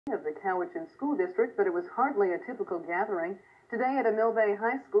of the Cowichan School District, but it was hardly a typical gathering. Today at a Mill Bay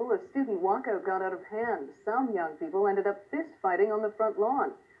High School, a student walkout got out of hand. Some young people ended up fist fighting on the front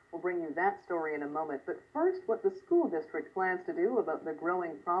lawn. We'll bring you that story in a moment, but first what the school district plans to do about the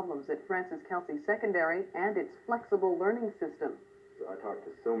growing problems at Frances Kelsey Secondary and its flexible learning system. I talked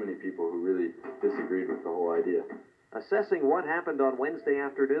to so many people who really disagreed with the whole idea. Assessing what happened on Wednesday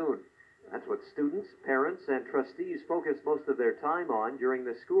afternoon. That's what students, parents, and trustees focused most of their time on during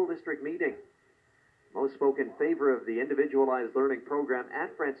the school district meeting. Most spoke in favor of the individualized learning program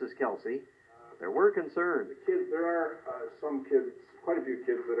at Frances Kelsey. There were concerns. There are some kids, quite a few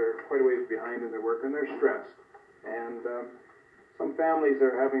kids that are quite a ways behind in their work, and they're stressed. And some families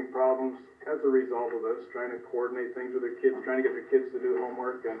are having problems as a result of this, trying to coordinate things with their kids, trying to get their kids to do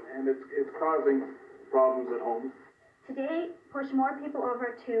homework, and it's causing problems at home. Today, push more people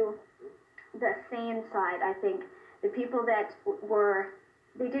over to the sane side. I think the people that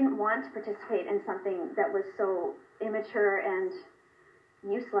they didn't want to participate in something that was so immature and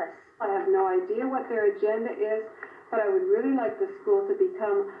useless. I have no idea what their agenda is, but I would really like the school to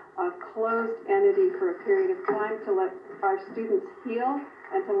become a closed entity for a period of time to let our students heal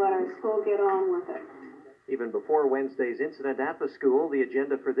and to let our school get on with it. Even before Wednesday's incident at the school, the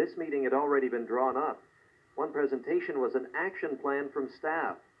agenda for this meeting had already been drawn up. One presentation was an action plan from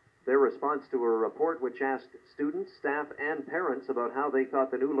staff. Their response to a report which asked students, staff, and parents about how they thought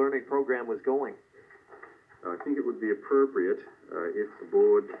the new learning program was going. I think it would be appropriate if the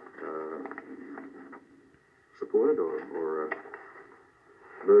board supported or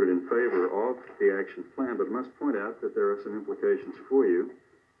voted in favor of the action plan, but I must point out that there are some implications for you.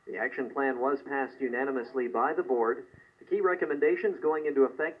 The action plan was passed unanimously by the board. The key recommendations going into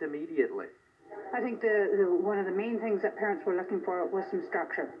effect immediately. I think one of the main things that parents were looking for was some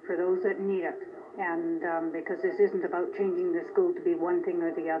structure for those that need it. And because this isn't about changing the school to be one thing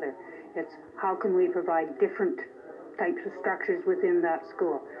or the other. It's how can we provide different types of structures within that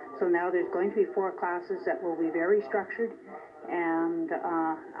school. So now there's going to be 4 classes that will be very structured, and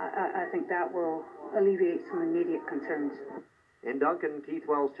I think that will alleviate some immediate concerns. In Duncan, Keith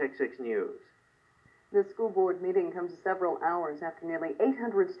Wells, Chek 6 News. The school board meeting comes several hours after nearly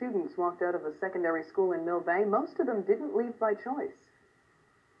 800 students walked out of a secondary school in Mill Bay. Most of them didn't leave by choice.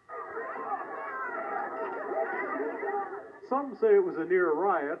 Some say it was a near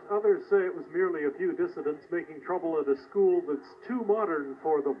riot. Others say it was merely a few dissidents making trouble at a school that's too modern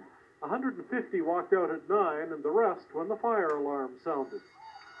for them. 150 walked out at 9 and the rest when the fire alarm sounded.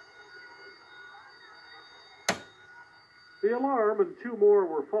 The alarm and 2 more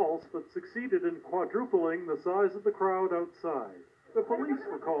were false, but succeeded in quadrupling the size of the crowd outside. The police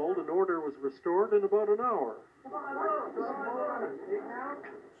were called and order was restored in about an hour.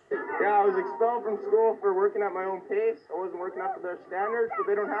 Yeah, I was expelled from school for working at my own pace. I wasn't working up to their standards, but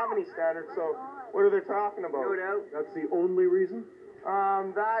they don't have any standards, so what are they talking about? No doubt. That's the only reason?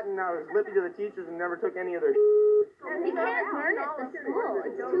 That, and I was lippy to the teachers and never took any of their You can't learn at the school.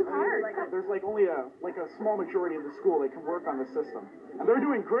 It's too hard. There's only a small majority of the school that can work on the system. And they're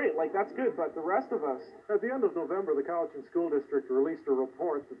doing great, that's good, but the rest of us... At the end of November, the Cowichan School District released a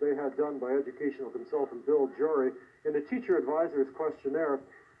report that they had done by educational consultant Bill Jury in a teacher advisor's questionnaire.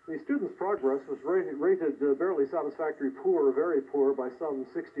 The students' progress was rated barely satisfactory, poor, or very poor by some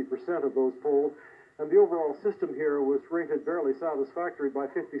 60% of those polled, and the overall system here was rated barely satisfactory by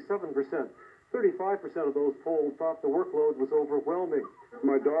 57%. 35% of those polled thought the workload was overwhelming.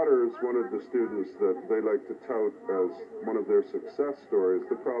 My daughter is one of the students that they like to tout as one of their success stories.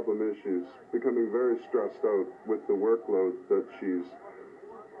 The problem is she's becoming very stressed out with the workload that she's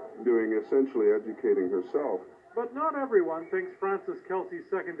doing, essentially educating herself. But not everyone thinks Frances Kelsey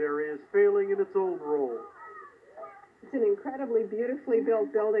Secondary is failing in its own role. It's an incredibly beautifully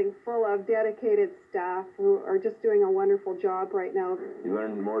built building full of dedicated staff who are just doing a wonderful job right now. You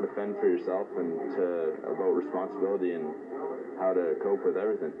learn more to fend for yourself and about responsibility and how to cope with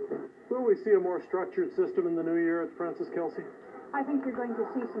everything. Will we see a more structured system in the new year at Frances Kelsey? I think you're going to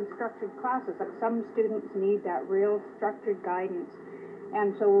see some structured classes. Some students need that real structured guidance.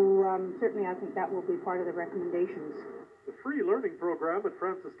 And so certainly I think that will be part of the recommendations. The free learning program at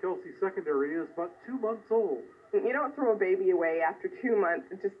Frances Kelsey Secondary is but 2 months old. You don't throw a baby away after 2 months.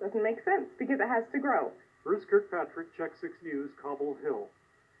 It just doesn't make sense because it has to grow. Bruce Kirkpatrick, Chek 6 News, Cobble Hill.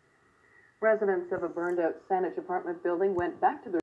 Residents of a burned-out Saanich apartment building went back to their